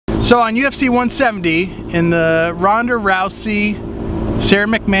So on UFC 170, in the Ronda Rousey-Sarah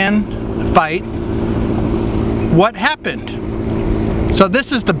McMahon fight, what happened? So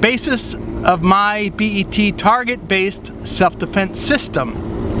this is the basis of my B.E.T. target-based self-defense system.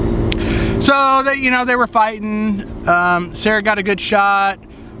 So that, you know, they were fighting. Sarah got a good shot.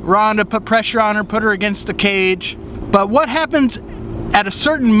 Ronda put pressure on her, put her against the cage. But what happens at a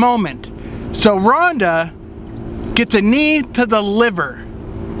certain moment? So Ronda gets a knee to the liver.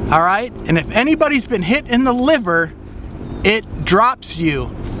 All right, and if anybody's been hit in the liver, it drops you.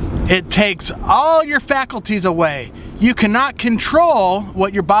 It takes all your faculties away. You cannot control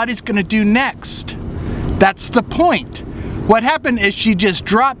what your body's gonna do next. That's the point. What happened is she just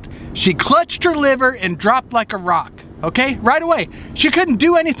dropped, she clutched her liver and dropped like a rock, okay? Right away. She couldn't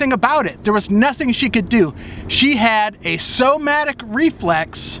do anything about it. There was nothing she could do. She had a somatic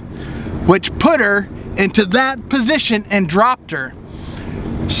reflex which put her into that position and dropped her.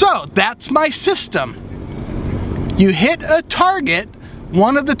 So that's my system. You hit a target,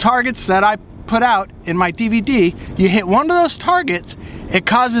 one of the targets that I put out in my DVD, you hit one of those targets, it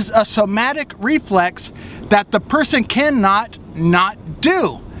causes a somatic reflex that the person cannot not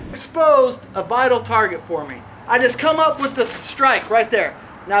do. Exposed a vital target for me. I just come up with the strike right there.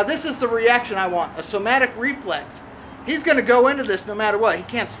 Now this is the reaction I want, a somatic reflex. He's gonna go into this no matter what, he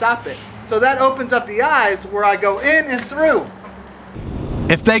can't stop it. So that opens up the eyes where I go in and through.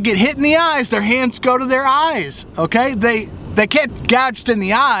 If they get hit in the eyes, their hands go to their eyes, okay? They can't gouge in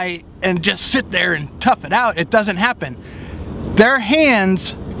the eye and just sit there and tough it out. It doesn't happen. Their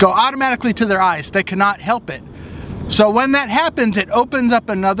hands go automatically to their eyes. They cannot help it. So when that happens, it opens up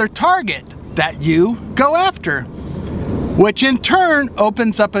another target that you go after, which in turn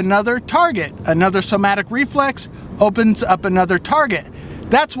opens up another target. Another somatic reflex opens up another target.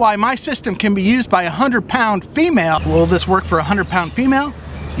 That's why my system can be used by a 100-pound female. Will this work for a 100-pound female?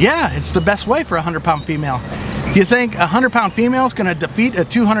 Yeah, it's the best way for a 100-pound female. You think a 100-pound female is going to defeat a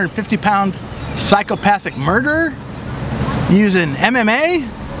 250-pound psychopathic murderer using MMA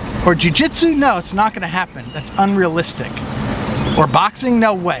or jiu-jitsu? No, it's not going to happen. That's unrealistic. Or boxing?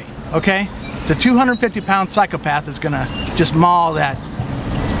 No way, okay? The 250-pound psychopath is going to just maul that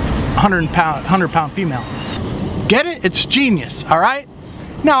 100-pound female. Get it? It's genius, all right?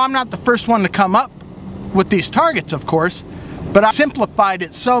 Now, I'm not the first one to come up with these targets, of course, but I simplified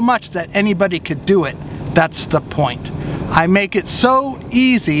it so much that anybody could do it. That's the point. I make it so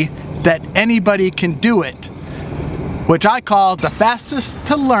easy that anybody can do it, which I call the fastest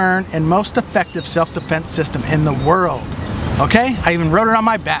to learn and most effective self-defense system in the world. Okay? I even wrote it on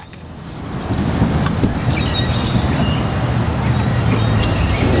my back.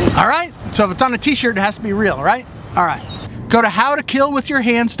 All right? So if it's on a t-shirt, it has to be real, right? All right. Go to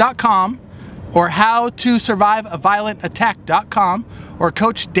howtokillwithyourhands.com or howtosurviveaviolentattack.com or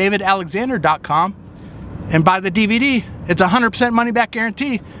coachdavidalexander.com and buy the DVD. It's a 100% money back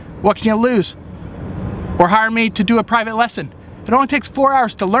guarantee. What can you lose? Or hire me to do a private lesson. It only takes 4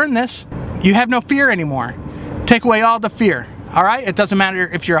 hours to learn this. You have no fear anymore. Take away all the fear. All right? It doesn't matter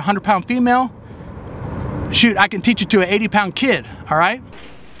if you're a 100-pound female. Shoot, I can teach it to an 80-pound kid. All right?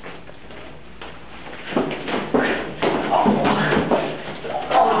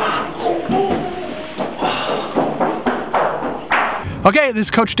 Okay, this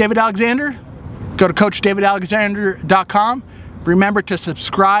is Coach David Alexander. Go to coachdavidalexander.com. Remember to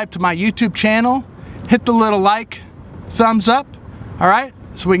subscribe to my YouTube channel. Hit the little like, thumbs up, all right?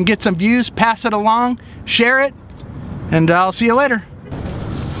 So we can get some views, pass it along, share it, and I'll see you later.